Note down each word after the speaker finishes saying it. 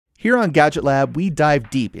Here on Gadget Lab, we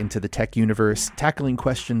dive deep into the tech universe, tackling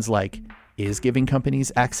questions like, is giving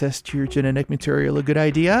companies access to your genetic material a good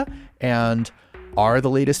idea? And are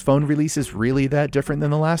the latest phone releases really that different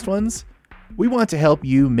than the last ones? We want to help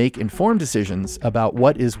you make informed decisions about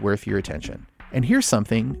what is worth your attention. And here's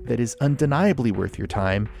something that is undeniably worth your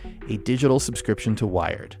time, a digital subscription to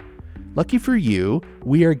Wired. Lucky for you,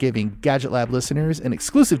 we are giving Gadget Lab listeners an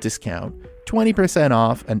exclusive discount, 20%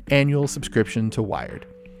 off an annual subscription to Wired.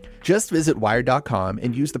 Just visit wired.com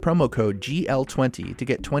and use the promo code GL20 to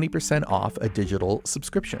get 20% off a digital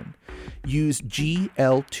subscription. Use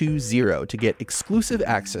GL20 to get exclusive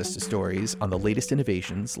access to stories on the latest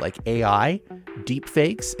innovations like AI,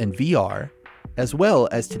 deepfakes, and VR, as well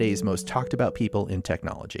as today's most talked about people in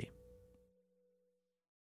technology.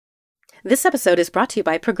 This episode is brought to you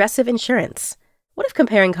by Progressive Insurance. What if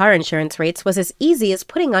comparing car insurance rates was as easy as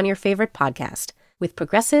putting on your favorite podcast? With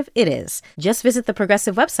Progressive, it is. Just visit the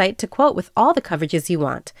Progressive website to quote with all the coverages you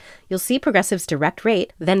want. You'll see Progressive's direct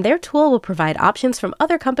rate, then their tool will provide options from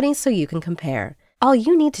other companies so you can compare. All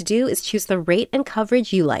you need to do is choose the rate and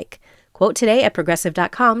coverage you like. Quote today at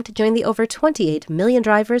Progressive.com to join the over 28 million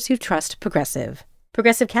drivers who trust Progressive.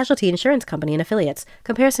 Progressive Casualty Insurance Company and Affiliates.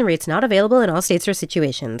 Comparison rates not available in all states or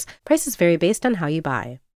situations. Prices vary based on how you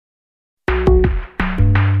buy.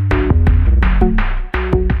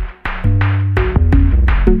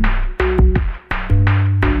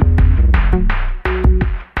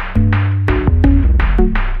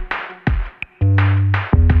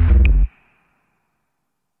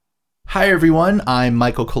 Hi everyone, I'm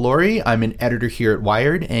Michael Calori. I'm an editor here at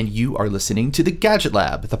Wired, and you are listening to the Gadget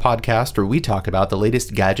Lab, the podcast where we talk about the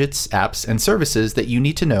latest gadgets, apps, and services that you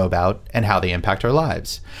need to know about and how they impact our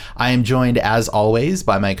lives. I am joined, as always,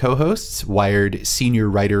 by my co-hosts, Wired senior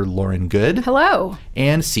writer Lauren Good. Hello.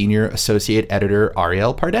 And senior associate editor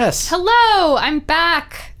Ariel Pardes. Hello, I'm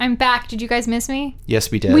back. Did you guys miss me?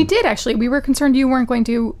 Yes, we did. We did, actually. We were concerned you weren't going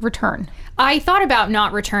to return. I thought about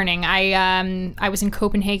not returning. I was in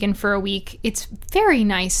Copenhagen for a week. It's very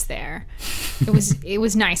nice there. It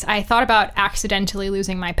was nice. I thought about accidentally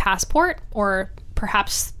losing my passport or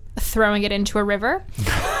perhaps throwing it into a river.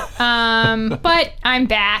 But I'm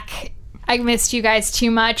back. I missed you guys too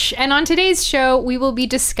much. And on today's show, we will be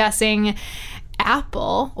discussing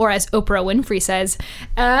Apple, or as Oprah Winfrey says,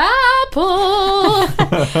 Apple.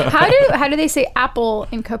 How do they say Apple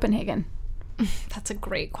in Copenhagen? That's a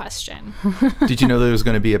great question. Did you know there was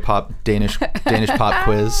going to be a Danish pop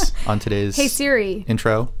quiz on today's Hey Siri,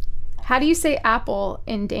 intro? How do you say apple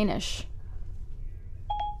in Danish?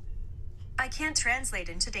 I can't translate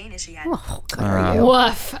into Danish yet. Oh, good are you.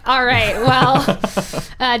 Woof. All right.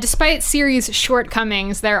 Well, despite Siri's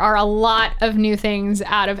shortcomings, there are a lot of new things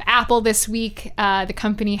out of Apple this week. The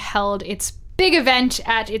company held its big event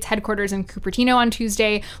at its headquarters in Cupertino on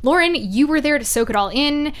Tuesday. Lauren, you were there to soak it all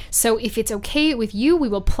in. So if it's okay with you, we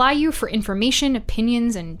will ply you for information,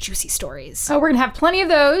 opinions, and juicy stories. Oh, we're going to have plenty of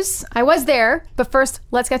those. I was there. But first,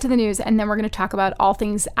 let's get to the news, and then we're going to talk about all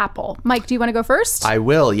things Apple. Mike, do you want to go first? I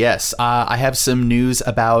will, yes. I have some news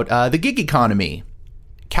about the gig economy.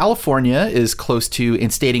 California is close to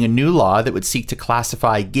instating a new law that would seek to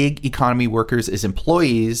classify gig economy workers as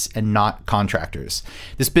employees and not contractors.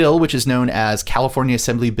 This bill, which is known as California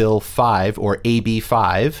Assembly Bill 5, or AB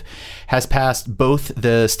 5, has passed both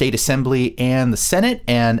the state assembly and the Senate,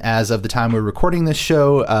 and as of the time we're recording this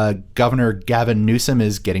show, Governor Gavin Newsom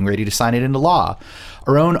is getting ready to sign it into law.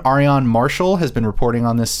 Our own Ariane Marshall has been reporting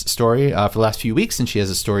on this story for the last few weeks, and she has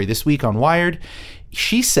a story this week on Wired.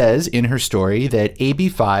 She says in her story that AB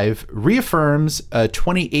 5 reaffirms a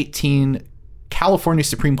 2018 California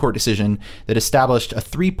Supreme Court decision that established a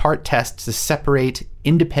three-part test to separate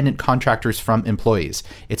independent contractors from employees.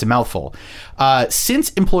 It's a mouthful.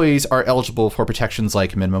 Since employees are eligible for protections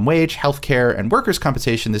like minimum wage, healthcare, and workers'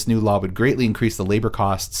 compensation, this new law would greatly increase the labor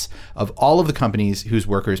costs of all of the companies whose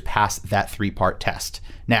workers pass that three-part test.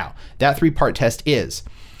 Now, that three-part test is: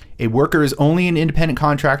 a worker is only an independent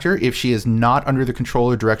contractor if she is not under the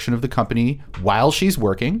control or direction of the company while she's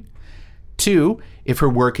working. 2, if her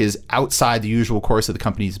work is outside the usual course of the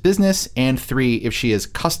company's business. And 3, if she is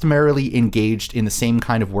customarily engaged in the same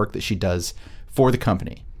kind of work that she does for the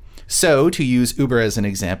company. So, to use Uber as an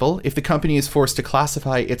example, if the company is forced to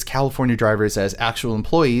classify its California drivers as actual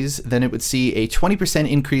employees, then it would see a 20%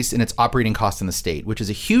 increase in its operating costs in the state, which is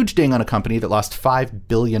a huge ding on a company that lost $5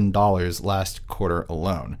 billion last quarter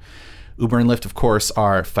alone. Uber and Lyft, of course,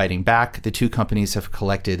 are fighting back. The two companies have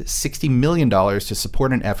collected $60 million to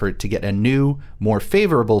support an effort to get a new, more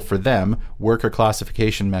favorable for them, worker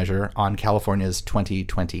classification measure on California's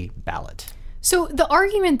 2020 ballot. So the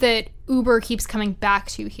argument that Uber keeps coming back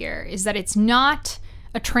to here is that it's not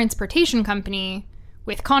a transportation company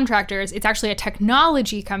with contractors. It's actually a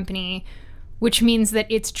technology company, which means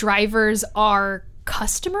that its drivers are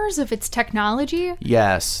customers of its technology?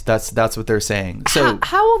 Yes, that's what they're saying. So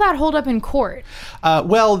how will that hold up in court?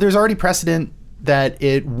 Well, there's already precedent that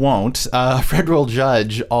it won't. A federal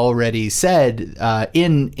judge already said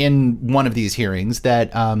in one of these hearings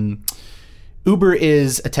that Uber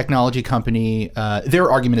is a technology company.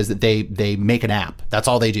 Their argument is that they make an app. That's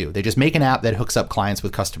all they do. They just make an app that hooks up clients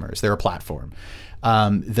with customers. They're a platform.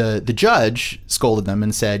 The judge scolded them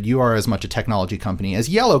and said, you are as much a technology company as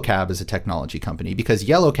Yellow Cab is a technology company, because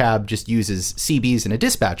Yellow Cab just uses CBs and a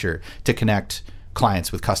dispatcher to connect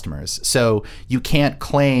clients with customers. So you can't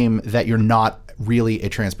claim that you're not really a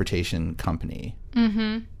transportation company.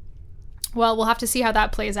 Mm-hmm. Well, we'll have to see how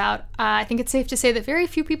that plays out. I think it's safe to say that very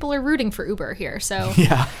few people are rooting for Uber here. So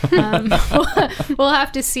yeah. We'll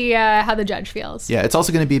have to see how the judge feels. Yeah, it's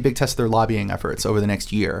also going to be a big test of their lobbying efforts over the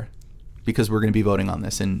next year, because we're going to be voting on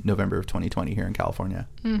this in November of 2020 here in California.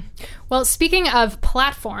 Well, speaking of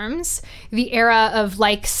platforms, the era of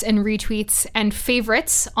likes and retweets and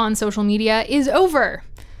favorites on social media is over.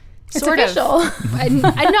 It's official.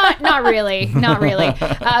 Not really.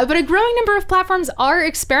 But a growing number of platforms are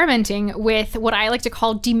experimenting with what I like to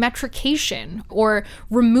call demetrication, or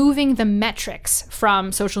removing the metrics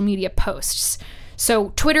from social media posts.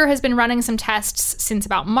 So Twitter has been running some tests since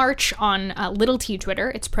about March on Little T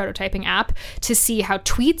Twitter, its prototyping app, to see how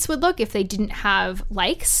tweets would look if they didn't have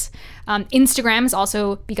likes. Instagram has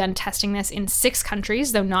also begun testing this in 6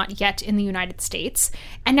 countries, though not yet in the United States.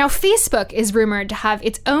 And now Facebook is rumored to have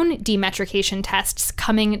its own demetrication tests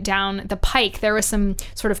coming down the pike. There was some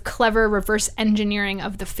sort of clever reverse engineering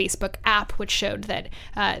of the Facebook app, which showed that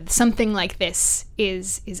something like this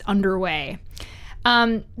is underway.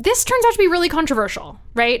 This turns out to be really controversial,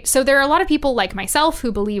 right? So there are a lot of people like myself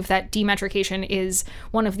who believe that demetrication is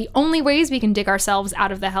one of the only ways we can dig ourselves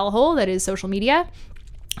out of the hellhole that is social media.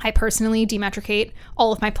 I personally demetricate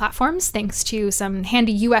all of my platforms thanks to some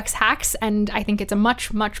handy UX hacks, and I think it's a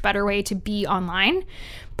much, much better way to be online.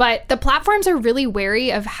 But the platforms are really wary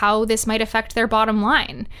of how this might affect their bottom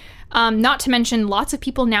line. Not to mention, lots of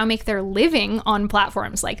people now make their living on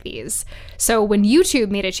platforms like these. So when YouTube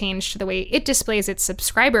made a change to the way it displays its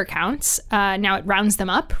subscriber counts, now it rounds them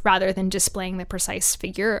up rather than displaying the precise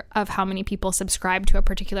figure of how many people subscribe to a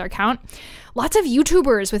particular account. Lots of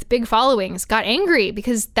YouTubers with big followings got angry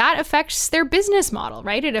because that affects their business model,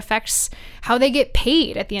 right? It affects how they get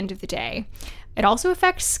paid at the end of the day. It also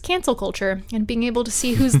affects cancel culture and being able to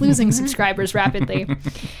see who's losing subscribers rapidly.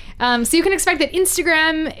 So you can expect that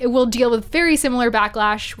Instagram will deal with very similar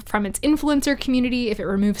backlash from its influencer community if it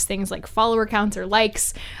removes things like follower counts or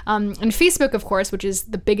likes. And Facebook, of course, which is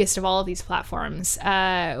the biggest of all of these platforms,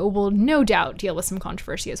 will no doubt deal with some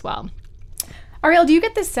controversy as well. Ariel, do you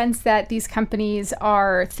get the sense that these companies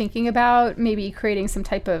are thinking about maybe creating some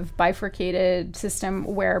type of bifurcated system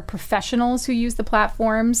where professionals who use the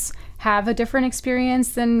platforms have a different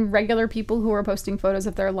experience than regular people who are posting photos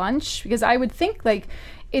of their lunch? Because I would think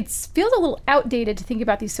it feels a little outdated to think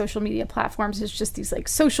about these social media platforms as just these like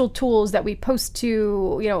social tools that we post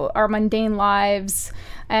to, our mundane lives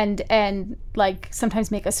and like sometimes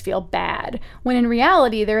make us feel bad. When in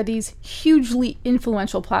reality, there are these hugely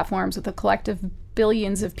influential platforms with a collective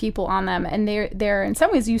billions of people on them, and they're in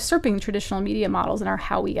some ways usurping traditional media models and are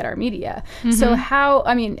how we get our media. Mm-hmm. So how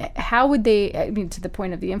would they, to the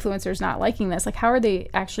point of the influencers not liking this, like how are they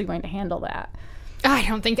actually going to handle that? I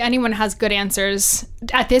don't think anyone has good answers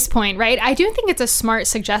at this point, right? I do think it's a smart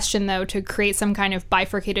suggestion, though, to create some kind of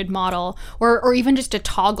bifurcated model or even just a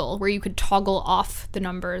toggle where you could toggle off the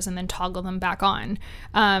numbers and then toggle them back on.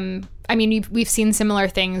 We've seen similar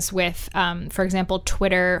things with, for example,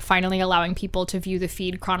 Twitter finally allowing people to view the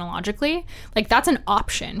feed chronologically. Like, that's an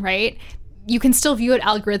option, right? You can still view it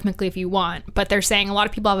algorithmically if you want, but they're saying a lot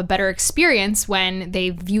of people have a better experience when they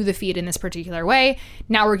view the feed in this particular way.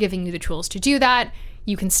 Now we're giving you the tools to do that.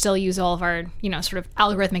 You can still use all of our, sort of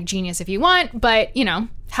algorithmic genius if you want, but,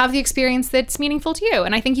 have the experience that's meaningful to you.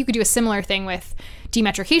 And I think you could do a similar thing with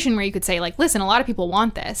demetrication where you could say, like, listen, a lot of people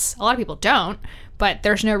want this. A lot of people don't, but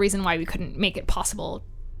there's no reason why we couldn't make it possible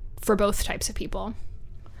for both types of people.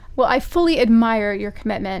 Well, I fully admire your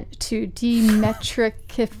commitment to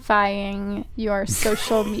demetricifying your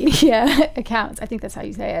social media accounts. I think that's how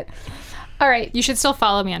you say it. All right. You should still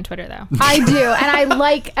follow me on Twitter, though. I do, and I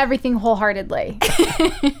like everything wholeheartedly.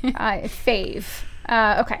 Fave.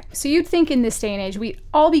 Okay, so you'd think in this day and age we'd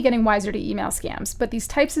all be getting wiser to email scams, but these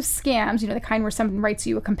types of scams, the kind where someone writes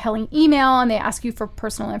you a compelling email and they ask you for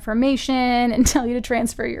personal information and tell you to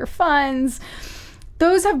transfer your funds,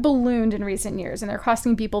 Those have ballooned in recent years, and they're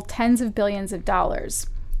costing people tens of billions of dollars.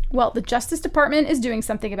 Well, the Justice Department is doing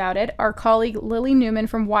something about it. Our colleague Lily Newman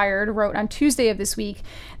from Wired wrote on Tuesday of this week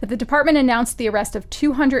that the department announced the arrest of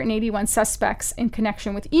 281 suspects in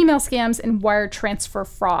connection with email scams and wire transfer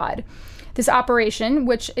fraud. This operation,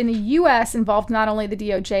 which in the U.S. involved not only the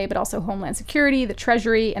DOJ, but also Homeland Security, the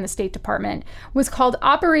Treasury, and the State Department, was called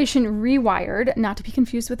Operation Rewired, not to be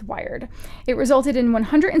confused with Wired. It resulted in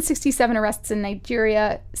 167 arrests in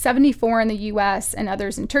Nigeria, 74 in the U.S., and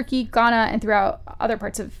others in Turkey, Ghana, and throughout other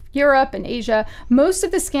parts of Europe and Asia. Most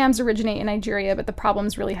of the scams originate in Nigeria, but the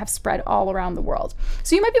problems really have spread all around the world.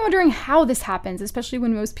 So you might be wondering how this happens, especially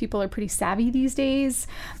when most people are pretty savvy these days.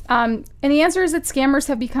 And the answer is that scammers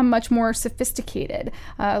have become much more sophisticated.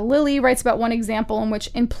 Lily writes about one example in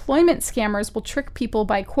which employment scammers will trick people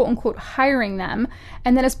by quote unquote hiring them,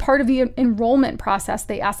 and then as part of the enrollment process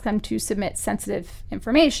they ask them to submit sensitive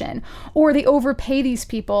information, or they overpay these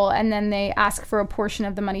people and then they ask for a portion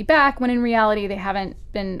of the money back when in reality they haven't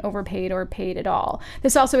been overpaid or paid at all.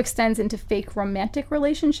 This also extends into fake romantic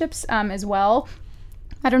relationships as well.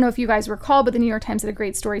 I don't know if you guys recall, but the New York Times had a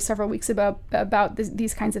great story several weeks ago about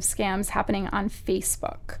these kinds of scams happening on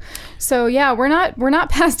Facebook. So yeah, we're not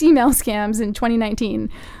past email scams in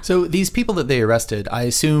 2019. So these people that they arrested, I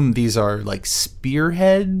assume these are like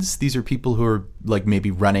spearheads? These are people who are like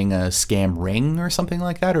maybe running a scam ring or something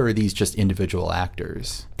like that? Or are these just individual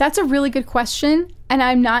actors? That's a really good question, and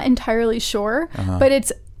I'm not entirely sure, but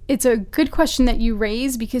it's a good question that you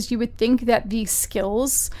raise, because you would think that these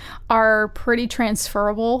skills are pretty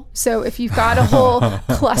transferable. So if you've got a whole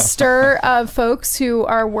cluster of folks who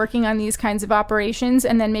are working on these kinds of operations,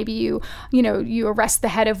 and then maybe you arrest the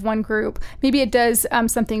head of one group, maybe it does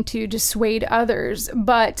something to dissuade others.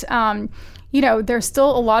 But there's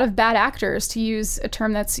still a lot of bad actors, to use a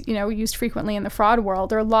term that's, used frequently in the fraud world.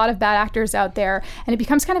 There are a lot of bad actors out there, and it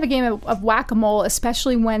becomes kind of a game of whack-a-mole,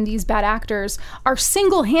 especially when these bad actors are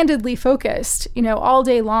single-handedly focused, all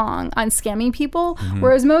day long on scamming people,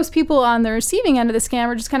 whereas most people on the receiving end of the scam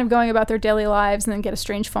are just kind of going about their daily lives and then get a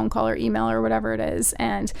strange phone call or email or whatever it is,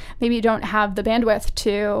 and maybe you don't have the bandwidth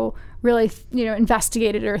to really,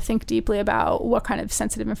 investigate it or think deeply about what kind of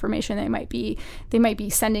sensitive information they might be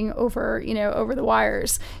sending over, over the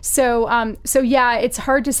wires. So yeah, it's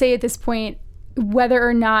hard to say at this point whether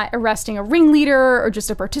or not arresting a ringleader or just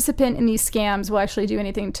a participant in these scams will actually do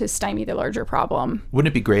anything to stymie the larger problem. Wouldn't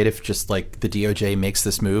it be great if just like the DOJ makes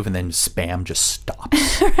this move and then spam just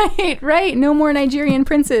stops? Right. No more Nigerian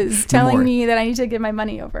princes telling me that I need to give my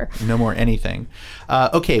money over. No more anything.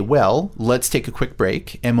 Okay, well, let's take a quick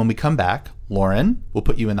break. And when we come back, Lauren, we'll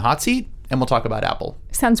put you in the hot seat and we'll talk about Apple.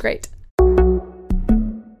 Sounds great.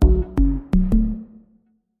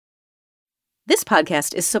 This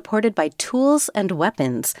podcast is supported by Tools and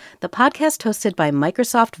Weapons, the podcast hosted by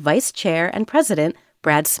Microsoft Vice Chair and President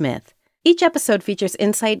Brad Smith. Each episode features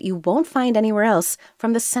insight you won't find anywhere else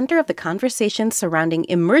from the center of the conversation surrounding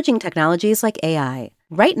emerging technologies like AI.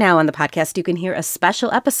 Right now on the podcast, you can hear a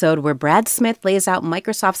special episode where Brad Smith lays out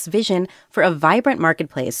Microsoft's vision for a vibrant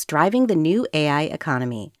marketplace driving the new AI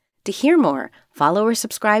economy. To hear more, follow or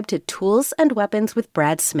subscribe to Tools and Weapons with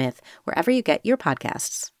Brad Smith wherever you get your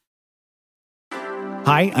podcasts.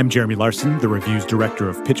 Hi, I'm Jeremy Larson, the reviews director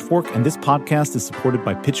of Pitchfork, and this podcast is supported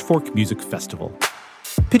by Pitchfork Music Festival.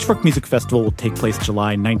 Pitchfork Music Festival will take place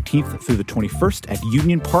July 19th through the 21st at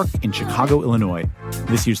Union Park in Chicago, Illinois.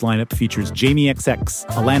 This year's lineup features Jamie XX,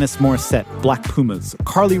 Alanis Morissette, Black Pumas,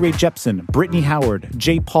 Carly Rae Jepsen, Brittany Howard,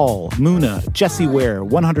 J. Paul, Muna, Jessie Ware,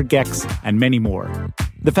 100 Gex, and many more.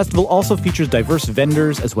 The festival also features diverse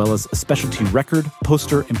vendors as well as specialty record,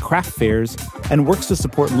 poster, and craft fairs, and works to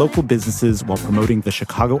support local businesses while promoting the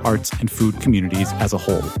Chicago arts and food communities as a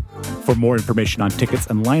whole. For more information on tickets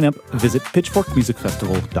and lineup, visit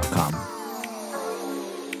pitchforkmusicfestival.com.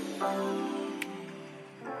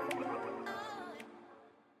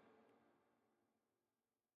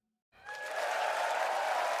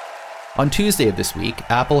 On Tuesday of this week,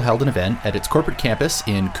 Apple held an event at its corporate campus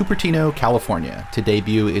in Cupertino, California, to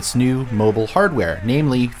debut its new mobile hardware,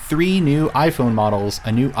 namely 3 new iPhone models,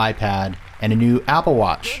 a new iPad, and a new Apple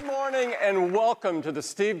Watch. Good morning and welcome to the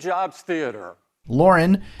Steve Jobs Theater.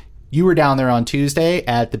 Lauren, you were down there on Tuesday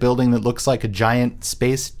at the building that looks like a giant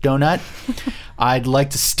space donut. I'd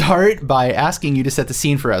like to start by asking you to set the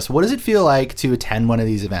scene for us. What does it feel like to attend one of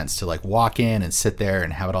these events, to like walk in and sit there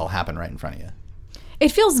and have it all happen right in front of you?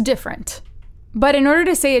 It feels different. But in order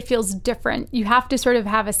to say it feels different, you have to sort of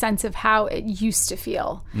have a sense of how it used to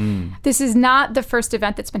feel. This is not the first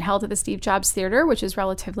event that's been held at the Steve Jobs Theater, which is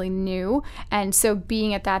relatively new. And so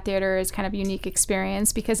being at that theater is kind of a unique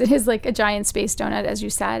experience because it is like a giant space donut, as you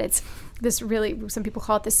said. really, some people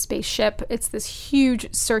call it this spaceship. It's this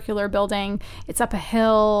huge circular building. It's up a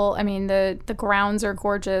hill. I mean, the grounds are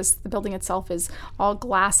gorgeous. The building itself is all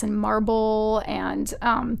glass and marble. And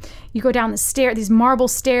you go down these marble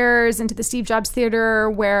stairs into the Steve Jobs Theater,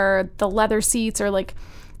 where the leather seats are like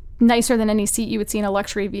nicer than any seat you would see in a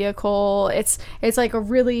luxury vehicle. It's like a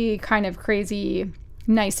really kind of crazy,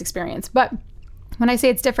 nice experience. But when I say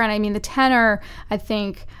it's different, I mean the tenor, I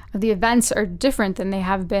think, of the events are different than they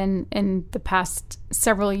have been in the past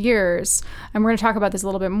several years. And we're going to talk about this a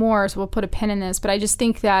little bit more, so we'll put a pin in this. But I just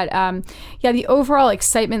think that, the overall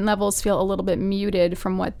excitement levels feel a little bit muted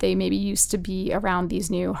from what they maybe used to be around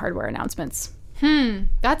these new hardware announcements.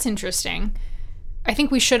 That's interesting. I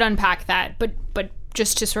think we should unpack that, but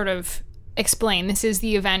just to sort of explain, this is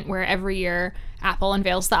the event where every year Apple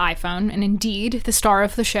unveils the iPhone, and indeed, the star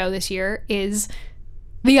of the show this year is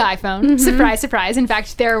the iPhone. Surprise, surprise. In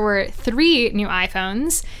fact, there were 3 new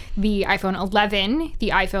iPhones: the iPhone 11, the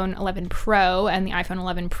iPhone 11 Pro, and the iPhone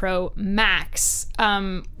 11 Pro Max.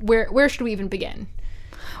 Where should we even begin?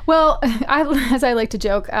 Well, as I like to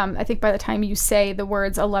joke, I think by the time you say the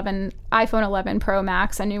words iPhone 11 Pro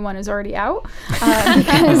Max, a new one is already out,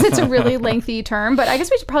 because it's a really lengthy term. But I guess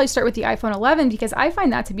we should probably start with the iPhone 11, because I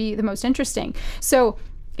find that to be the most interesting. So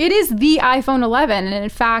it is the iPhone 11. And in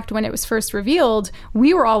fact, when it was first revealed,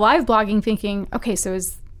 we were all live blogging thinking, okay, so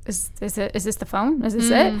is this the phone? Is this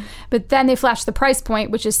it? But then they flashed the price point,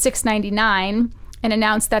 which is $699. And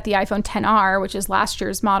announced that the iPhone XR, which is last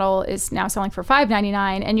year's model, is now selling for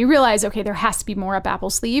 $599. And you realize, okay, there has to be more up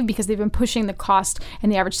Apple's sleeve, because they've been pushing the cost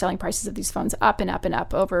and the average selling prices of these phones up and up and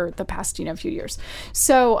up over the past, few years.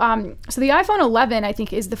 So the iPhone 11, I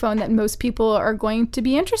think, is the phone that most people are going to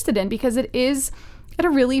be interested in, because it is at a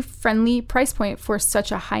really friendly price point for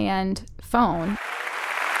such a high-end phone.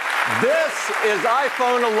 This is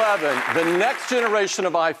iPhone 11, the next generation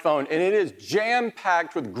of iPhone, and it is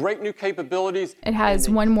jam-packed with great new capabilities. It has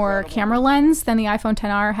one more camera lens than the iPhone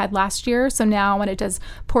XR had last year. So now when it does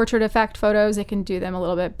portrait effect photos, it can do them a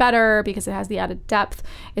little bit better because it has the added depth.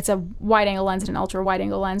 It's a wide-angle lens and an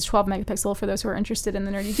ultra-wide-angle lens, 12 megapixel for those who are interested in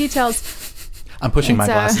the nerdy details. I'm pushing my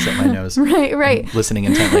glasses at my nose. Right. Listening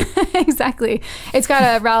intently. Exactly. It's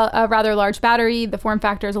got a rather large battery. The form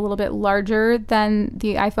factor is a little bit larger than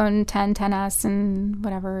the iPhone 10, 10s, and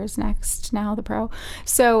whatever is next now, the Pro.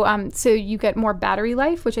 So you get more battery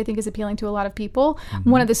life, which I think is appealing to a lot of people.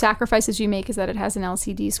 One of the sacrifices you make is that it has an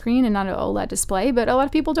LCD screen and not an OLED display, but a lot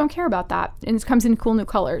of people don't care about that. And it comes in cool new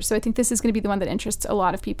colors. So I think this is going to be the one that interests a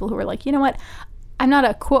lot of people who are like, you know what? I'm not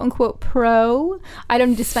a quote-unquote pro. I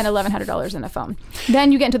don't need to spend $1,100 on a phone.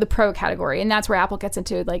 Then you get into the pro category, and that's where Apple gets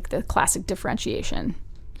into like the classic differentiation.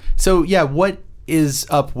 So, yeah, what is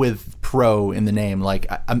up with pro in the name? Like,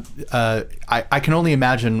 I can only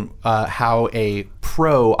imagine how a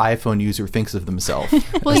pro iPhone user thinks of themselves as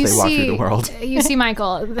they walk through the world. You see,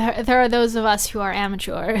 Michael, there are those of us who are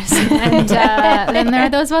amateurs, and then there are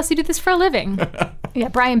those of us who do this for a living. Yeah,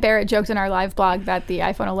 Brian Barrett joked in our live blog that the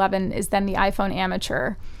iPhone 11 is then the iPhone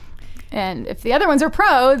amateur. And if the other ones are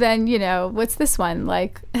pro, then, what's this one?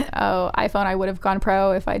 Like, iPhone, I would have gone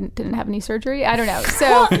pro if I didn't have any surgery. I don't know. So,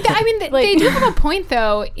 well, I mean, they do have a point,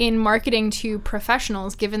 though, in marketing to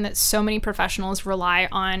professionals, given that so many professionals rely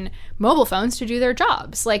on mobile phones to do their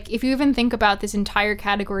jobs. Like, if you even think about this entire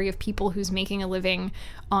category of people who's making a living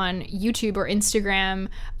on YouTube or Instagram,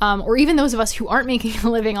 or even those of us who aren't making a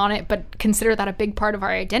living on it, but consider that a big part of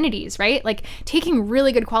our identities, right? Like, taking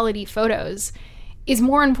really good quality photos is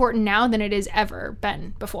more important now than it has ever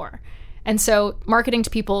been before. And so marketing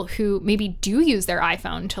to people who maybe do use their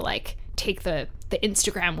iPhone to like take the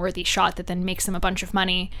Instagram worthy shot that then makes them a bunch of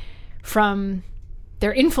money from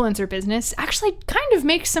their influencer business actually kind of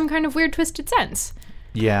makes some kind of weird twisted sense.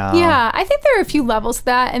 Yeah, I think there are a few levels to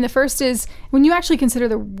that. And the first is when you actually consider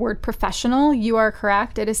the word professional, you are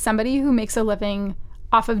correct. It is somebody who makes a living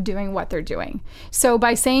off of doing what they're doing. So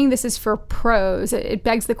by saying this is for pros, it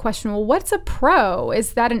begs the question, well, what's a pro?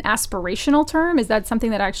 Is that an aspirational term? Is that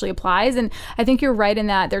something that actually applies? And I think you're right in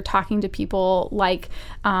that they're talking to people like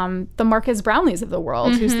the Marcus Brownlees of the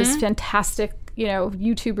world, who's this fantastic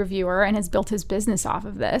YouTube reviewer and has built his business off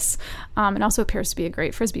of this, and also appears to be a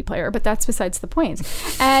great Frisbee player, but that's besides the point.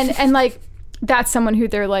 And like, that's someone who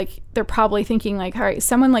they're probably thinking like, all right,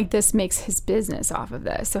 someone like this makes his business off of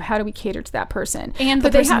this. So how do we cater to that person? And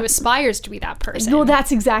the person who aspires to be that person. Well,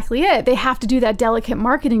 that's exactly it. They have to do that delicate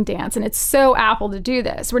marketing dance. And it's so Apple to do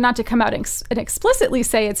this. We're not to come out and explicitly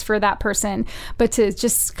say it's for that person, but to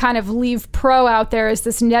just kind of leave pro out there as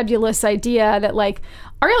this nebulous idea that like,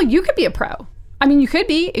 Ariel, you could be a pro. I mean, you could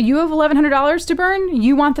be. You have $1,100 to burn.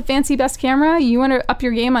 You want the fancy best camera. You want to up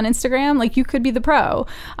your game on Instagram. Like, you could be the pro.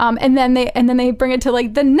 And then they bring it to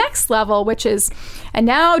like the next level, which is, and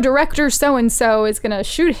now director so and so is going to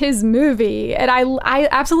shoot his movie. And I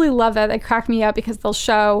absolutely love that. They crack me up because they'll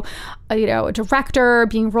show a director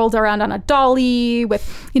being rolled around on a dolly with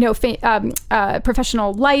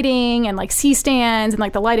professional lighting and like C-stands, and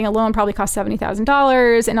like the lighting alone probably costs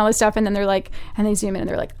 $70,000 and all this stuff. And then they're like, and they zoom in and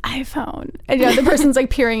they're like, iPhone, and the person's like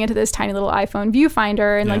peering into this tiny little iPhone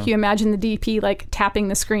viewfinder, and like you imagine the DP like tapping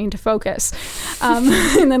the screen to focus,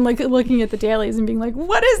 and then like looking at the dailies and being like,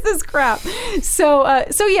 what is this crap? So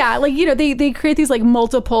yeah, like they create these like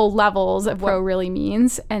multiple levels of what it really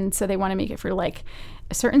means, and so they want to make it for like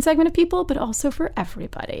a certain segment of people, but also for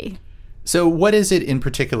everybody. So what is it in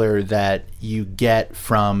particular that you get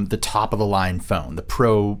from the top of the line phone, the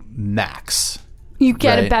Pro Max? You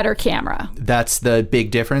get a better camera. That's the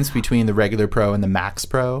big difference between the regular Pro and the Max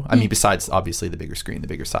Pro? I mean, besides obviously the bigger screen, the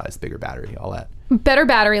bigger size, the bigger battery, all that. Better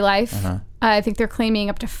battery life. I think they're claiming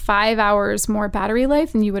up to 5 hours more battery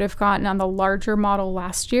life than you would have gotten on the larger model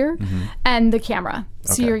last year. And the camera.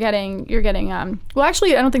 So you're getting well,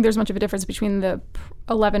 actually, I don't think there's much of a difference between the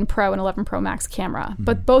 11 Pro and 11 Pro Max camera,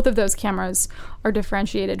 but both of those cameras are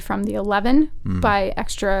differentiated from the 11 by an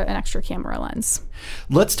extra camera lens.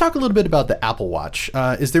 Let's talk a little bit about the Apple Watch.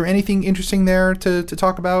 Is there anything interesting there to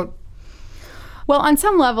talk about? Well, on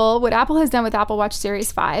some level, what Apple has done with Apple Watch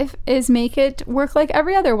Series 5 is make it work like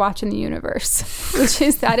every other watch in the universe, which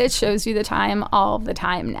is that it shows you the time all the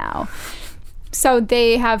time now. So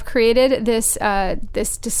they have created this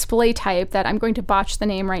display type that I'm going to botch the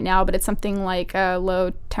name right now, but it's something like a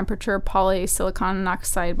low temperature polysilicon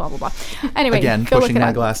oxide, blah, blah, blah. Anyway, again, pushing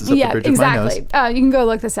my glasses up the bridge of my nose. You can go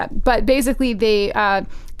look this up. But basically,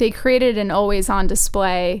 they created an always-on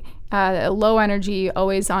display, a low energy,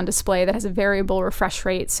 always on display that has a variable refresh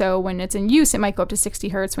rate. So when it's in use, it might go up to 60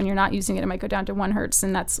 hertz. When you're not using it, it might go down to 1 hertz,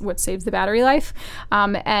 and that's what saves the battery life.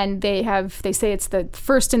 And they say it's the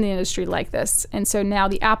first in the industry like this. And so now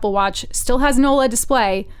the Apple Watch still has an OLED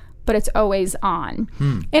display, but it's always on.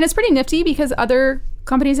 And it's pretty nifty because other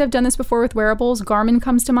companies have done this before with wearables. Garmin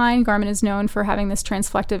comes to mind. Garmin is known for having this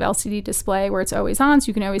transflective LCD display where it's always on, so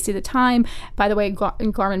you can always see the time. By the way,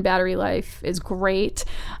 Garmin battery life is great.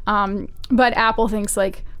 But Apple thinks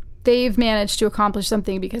like they've managed to accomplish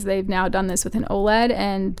something because they've now done this with an OLED,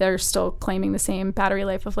 and they're still claiming the same battery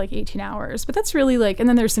life of like 18 hours. But that's really like, and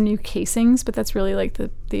then there's some new casings, but that's really like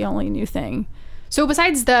the only new thing. So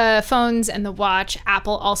besides the phones and the watch,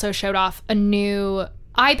 Apple also showed off a new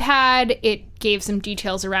iPad. It gave some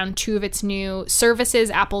details around 2 of its new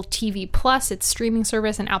services, Apple TV Plus, its streaming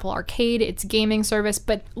service, and Apple Arcade, its gaming service.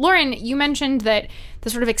 But Lauren, you mentioned that the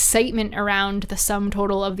sort of excitement around the sum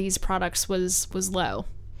total of these products was low.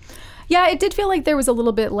 Yeah, it did feel like there was a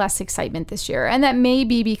little bit less excitement this year. And that may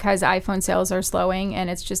be because iPhone sales are slowing and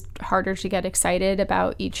it's just harder to get excited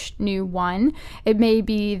about each new one. It may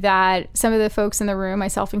be that some of the folks in the room,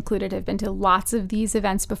 myself included, have been to lots of these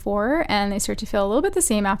events before and they start to feel a little bit the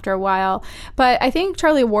same after a while. But I think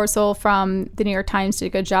Charlie Warzel from the New York Times did a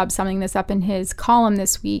good job summing this up in his column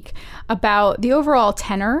this week about the overall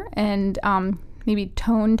tenor and maybe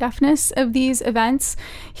tone deafness of these events.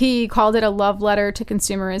 He called it a love letter to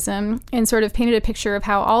consumerism and sort of painted a picture of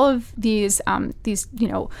how all of these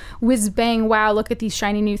whiz bang, wow, look at these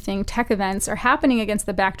shiny new thing tech events are happening against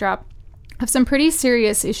the backdrop of some pretty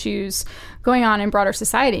serious issues going on in broader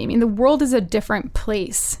society. I mean, the world is a different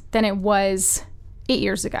place than it was 8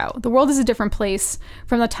 years ago. The world is a different place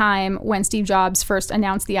from the time when Steve Jobs first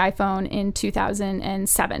announced the iPhone in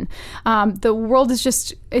 2007. The world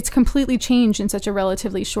is it's completely changed in such a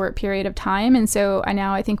relatively short period of time. And so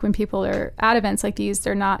I think when people are at events like these,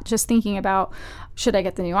 they're not just thinking about, should I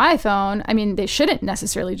get the new iPhone? I mean, they shouldn't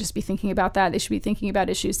necessarily just be thinking about that. They should be thinking about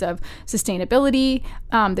issues of sustainability,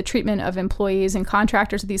 the treatment of employees and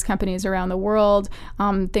contractors of these companies around the world,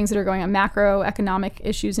 things that are going on, macroeconomic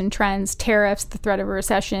issues and trends, tariffs, the threat of a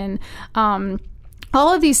recession,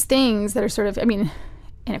 all of these things that are sort of,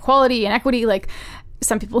 inequality and equity, like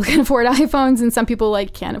some people can afford iPhones and some people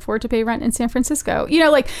can't afford to pay rent in San Francisco.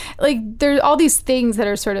 There's all these things that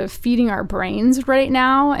are sort of feeding our brains right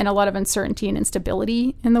now, and a lot of uncertainty and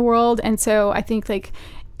instability in the world. And so I think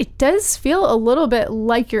it does feel a little bit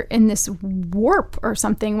like you're in this warp or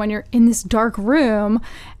something when you're in this dark room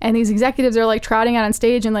and these executives are trotting out on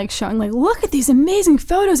stage and showing look at these amazing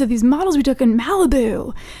photos of these models we took in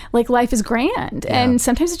Malibu. Life is grand. Yeah. And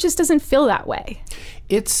sometimes it just doesn't feel that way.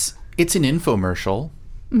 It's an infomercial.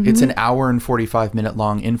 Mm-hmm. It's an hour and 45-minute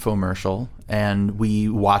long infomercial. and we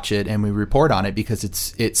watch it and we report on it because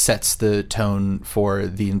it sets the tone for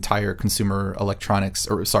the entire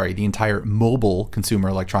the entire mobile consumer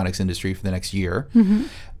electronics industry for the next year. Mm-hmm.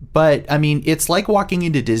 But I mean, it's like walking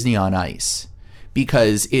into Disney on ice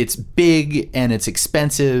because it's big and it's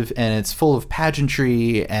expensive and it's full of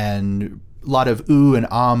pageantry and a lot of ooh and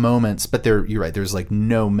ah moments. But you're right, there's like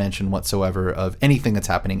no mention whatsoever of anything that's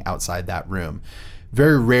happening outside that room.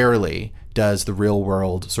 Very rarely does the real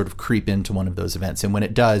world sort of creep into one of those events. And when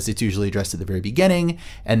it does, it's usually addressed at the very beginning,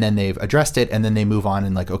 and then they've addressed it, and then they move on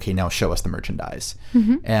and like, okay, now show us the merchandise.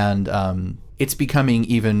 Mm-hmm. And it's becoming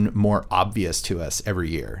even more obvious to us every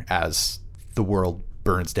year as the world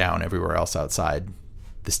burns down everywhere else outside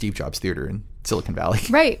the Steve Jobs Theater in Silicon Valley.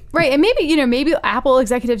 Right. And maybe Apple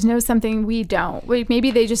executives know something we don't.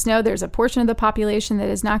 Maybe they just know there's a portion of the population that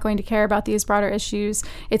is not going to care about these broader issues.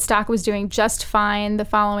 Its stock was doing just fine the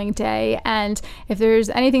following day. And if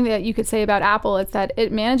there's anything that you could say about Apple, it's that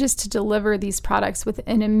it manages to deliver these products with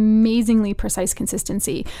an amazingly precise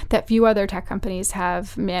consistency that few other tech companies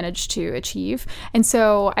have managed to achieve. And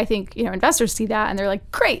so I think, investors see that and they're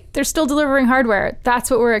like, great, they're still delivering hardware.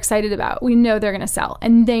 That's what we're excited about. We know they're going to sell,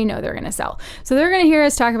 and they know they're going to sell. So they're going to hear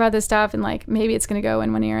us talk about this stuff, and like maybe it's going to go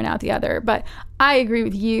in one ear and out the other. But I agree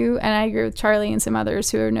with you, and I agree with Charlie and some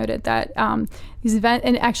others who have noted that these events,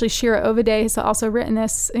 and actually Shira Ovide has also written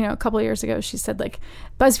this, a couple of years ago. She said like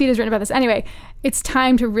BuzzFeed has written about this. Anyway, it's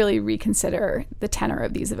time to really reconsider the tenor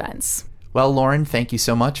of these events. Well, Lauren, thank you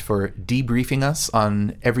so much for debriefing us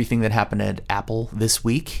on everything that happened at Apple this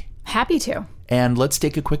week. Happy to. And let's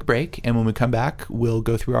take a quick break, and when we come back, we'll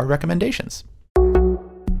go through our recommendations.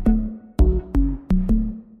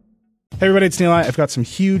 Hey everybody, it's Neil. I've got some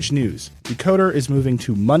huge news. Decoder is moving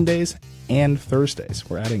to Mondays and Thursdays.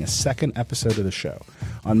 We're adding a second episode of the show.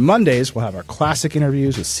 On Mondays, we'll have our classic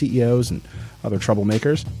interviews with CEOs and other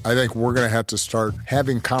troublemakers. I think we're going to have to start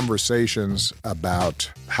having conversations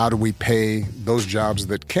about how do we pay those jobs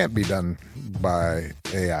that can't be done by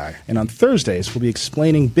AI. And on Thursdays, we'll be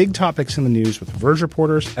explaining big topics in the news with Verge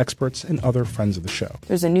reporters, experts, and other friends of the show.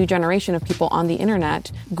 There's a new generation of people on the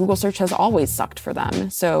internet. Google search has always sucked for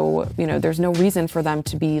them. So, there's no reason for them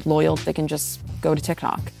to be loyal. They can just go to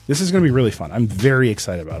TikTok. This is going to be really fun. I'm very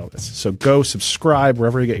excited about all this. So go subscribe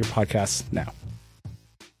wherever you get your podcasts now.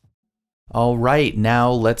 All right,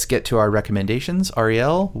 now let's get to our recommendations.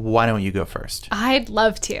 Ariel, why don't you go first? I'd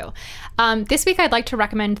love to. This week, I'd like to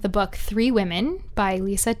recommend the book 3 Women by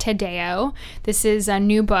Lisa Taddeo. This is a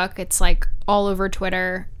new book. It's like all over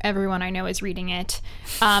Twitter. Everyone I know is reading it.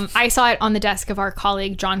 I saw it on the desk of our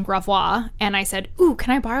colleague, John Gravois, and I said, ooh,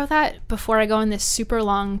 can I borrow that before I go on this super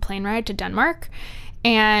long plane ride to Denmark?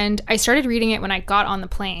 And I started reading it when I got on the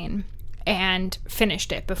plane and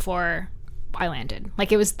finished it before I landed.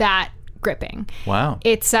 Like, it was that gripping. Wow.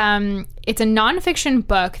 It's a nonfiction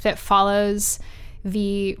book that follows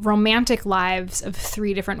the romantic lives of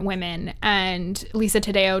 3 different women, and Lisa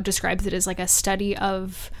Taddeo describes it as like a study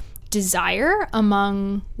of desire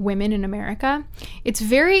among women in America. It's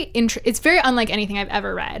very unlike anything I've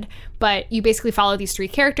ever read, but you basically follow these 3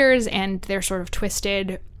 characters and their sort of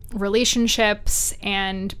twisted relationships,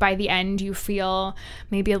 and by the end you feel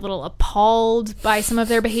maybe a little appalled by some of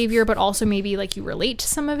their behavior, but also maybe like you relate to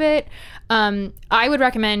some of it. I would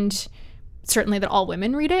recommend certainly that all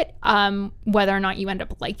women read it. Whether or not you end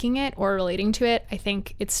up liking it or relating to it, I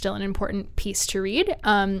think it's still an important piece to read,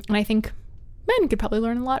 and I think men could probably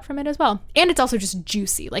learn a lot from it as well. And it's also just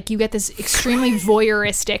juicy. Like, you get this extremely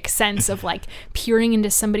voyeuristic sense of like peering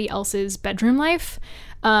into somebody else's bedroom life.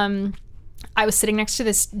 I was sitting next to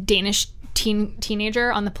this Danish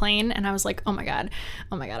teenager on the plane, and I was like, oh my god,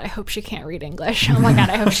 I hope she can't read English. Oh my god,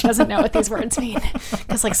 I hope she doesn't know what these words mean,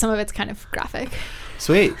 because like some of it's kind of graphic.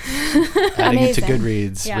 Sweet. Adding it to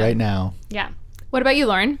Goodreads right now. Yeah. What about you,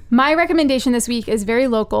 Lauren? My recommendation this week is very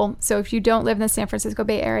local, so if you don't live in the San Francisco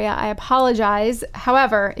Bay Area, I apologize.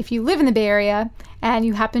 However, if you live in the Bay Area and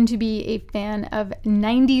you happen to be a fan of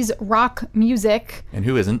 90s rock music... And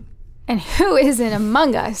who isn't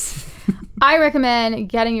among us? I recommend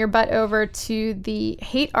getting your butt over to the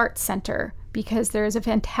Haight Art Center, because there is a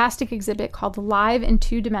fantastic exhibit called Live in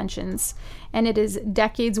 2 Dimensions, and it is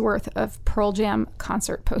decades worth of Pearl Jam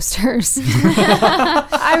concert posters.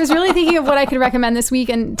 I was really thinking of what I could recommend this week,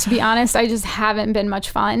 and to be honest, I just haven't been much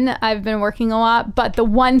fun. I've been working a lot, but the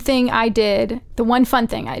one fun thing I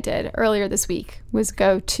did earlier this week was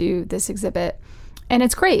go to this exhibit. And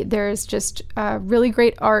it's great. There's just really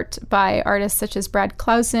great art by artists such as Brad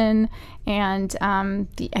Clausen and I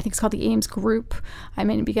think it's called the Ames Group. I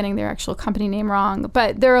may be getting their actual company name wrong.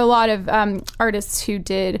 But there are a lot of artists who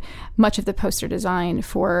did much of the poster design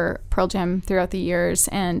for Pearl Jam throughout the years.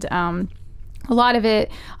 And a lot of the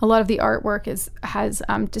artwork has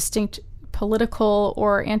distinct political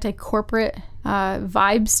or anti-corporate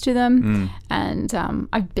vibes to them. And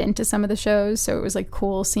I've been to some of the shows, so it was like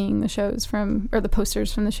cool seeing the shows the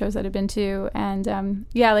posters from the shows that I've been to. And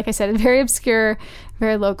yeah, like I said, very obscure,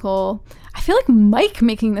 very local. I feel like Mike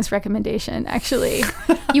making this recommendation, actually.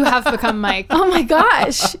 You have become Mike. Oh my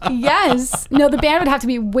gosh. Yes. No, the band would have to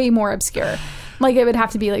be way more obscure. Like it would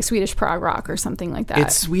have to be like Swedish prog rock or something like that.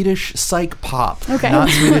 It's Swedish psych pop, okay. Not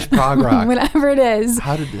Swedish prog rock. Whatever it is.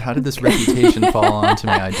 How did this reputation fall onto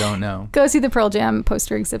me? I don't know. Go see the Pearl Jam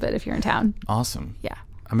poster exhibit if you're in town. Awesome. Yeah.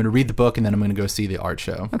 I'm going to read the book and then I'm going to go see the art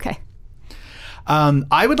show. Okay.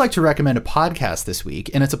 I would like to recommend a podcast this week,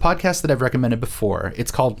 and it's a podcast that I've recommended before.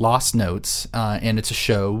 It's called Lost Notes, and it's a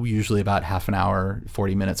show, usually about half an hour,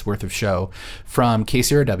 40 minutes worth of show, from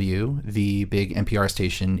KCRW, the big NPR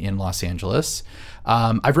station in Los Angeles.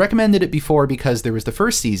 I've recommended it before because there was the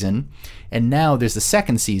first season, and now there's the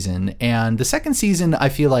second season, and the second season I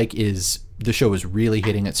feel like the show is really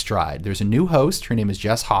hitting its stride. There's a new host. Her name is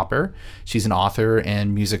Jess Hopper. She's an author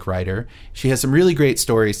and music writer. She has some really great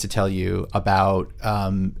stories to tell you about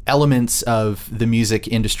elements of the music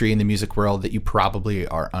industry and the music world that you probably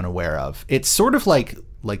are unaware of. It's sort of like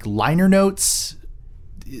liner notes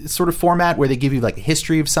sort of format where they give you like a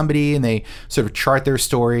history of somebody and they sort of chart their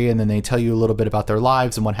story and then they tell you a little bit about their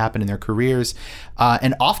lives and what happened in their careers.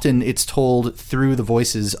 And often it's told through the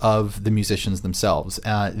voices of the musicians themselves.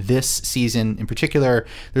 This season in particular,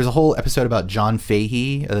 there's a whole episode about John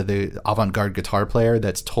Fahey, the avant-garde guitar player,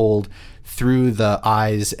 that's told through the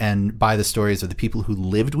eyes and by the stories of the people who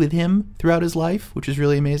lived with him throughout his life, which is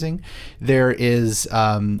really amazing. There is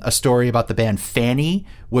a story about the band Fanny,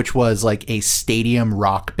 which was like a stadium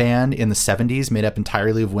rock band in the 70s made up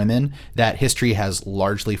entirely of women that history has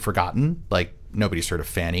largely forgotten. Like, nobody's heard of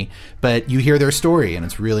Fanny, but you hear their story and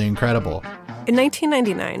it's really incredible. In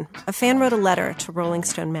 1999, a fan wrote a letter to Rolling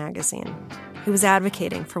Stone magazine. He was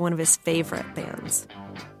advocating for one of his favorite bands.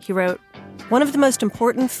 He wrote, "One of the most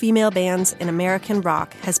important female bands in American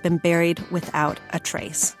rock has been buried without a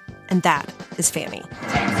trace, and that is Fanny."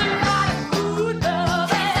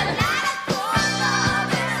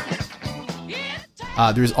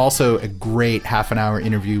 There's also a great half-an-hour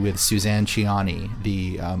interview with Suzanne Ciani,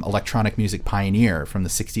 the electronic music pioneer from the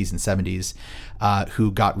 60s and 70s, who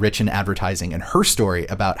got rich in advertising, and her story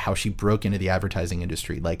about how she broke into the advertising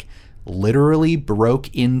industry, like literally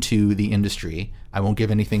broke into the industry. I won't give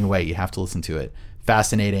anything away. You have to listen to it.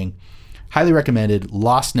 Fascinating. Highly recommended.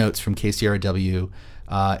 Lost Notes from KCRW.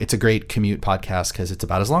 It's a great commute podcast because it's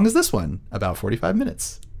about as long as this one, about 45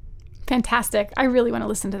 minutes. Fantastic. I really want to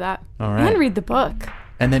listen to that. All right. And read the book.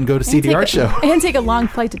 And then go to see the art show. And take a long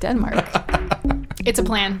flight to Denmark. It's a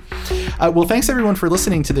plan. Well, thanks everyone for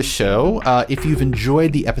listening to the show. If you've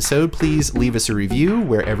enjoyed the episode, please leave us a review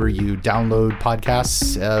wherever you download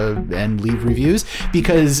podcasts and leave reviews,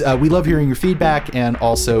 because we love hearing your feedback, and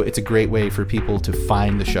also it's a great way for people to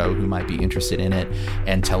find the show who might be interested in it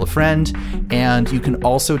and tell a friend. And you can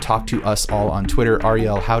also talk to us all on Twitter.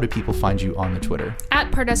 Ariel, how do people find you on the Twitter?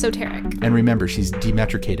 At Pardesoteric. And remember, she's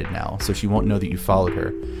demetricated now, so she won't know that you followed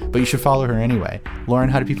her, but you should follow her anyway. Lauren,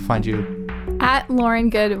 how do people find you? At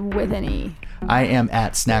Lauren Good with an E. I am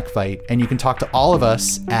at Snack Fight, and you can talk to all of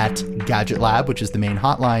us at Gadget Lab, which is the main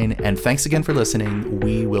hotline. And thanks again for listening.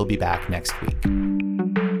 We will be back next week.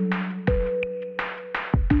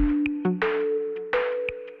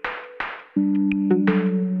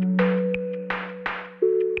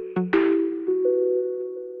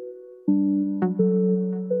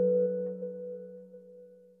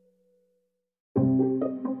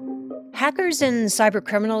 Hackers and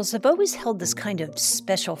cybercriminals have always held this kind of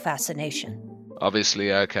special fascination.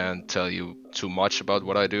 Obviously, I can't tell you too much about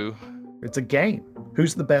what I do. It's a game.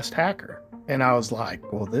 Who's the best hacker? And I was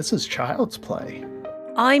like, well, this is child's play.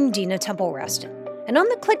 I'm Dina Temple-Reston, and on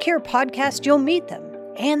the Click Here podcast, you'll meet them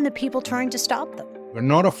and the people trying to stop them. We're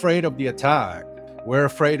not afraid of the attack. We're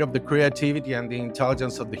afraid of the creativity and the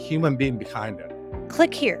intelligence of the human being behind it.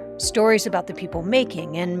 Click Here, stories about the people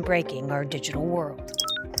making and breaking our digital world.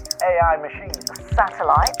 AI machines,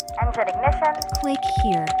 satellite, engine ignition, Click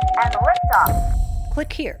Here, and liftoff.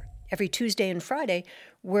 Click Here, every Tuesday and Friday,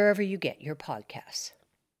 wherever you get your podcasts.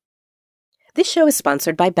 This show is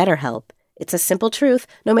sponsored by BetterHelp. It's a simple truth.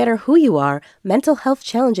 No matter who you are, mental health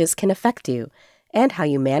challenges can affect you, and how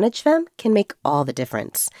you manage them can make all the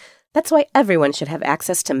difference. That's why everyone should have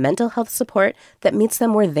access to mental health support that meets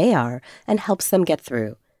them where they are and helps them get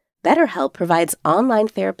through. BetterHelp provides online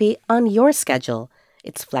therapy on your schedule.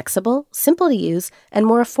 It's flexible, simple to use, and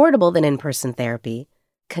more affordable than in-person therapy.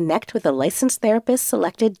 Connect with a licensed therapist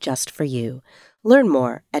selected just for you. Learn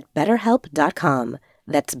more at betterhelp.com.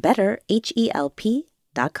 That's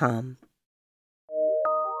betterhelp.com.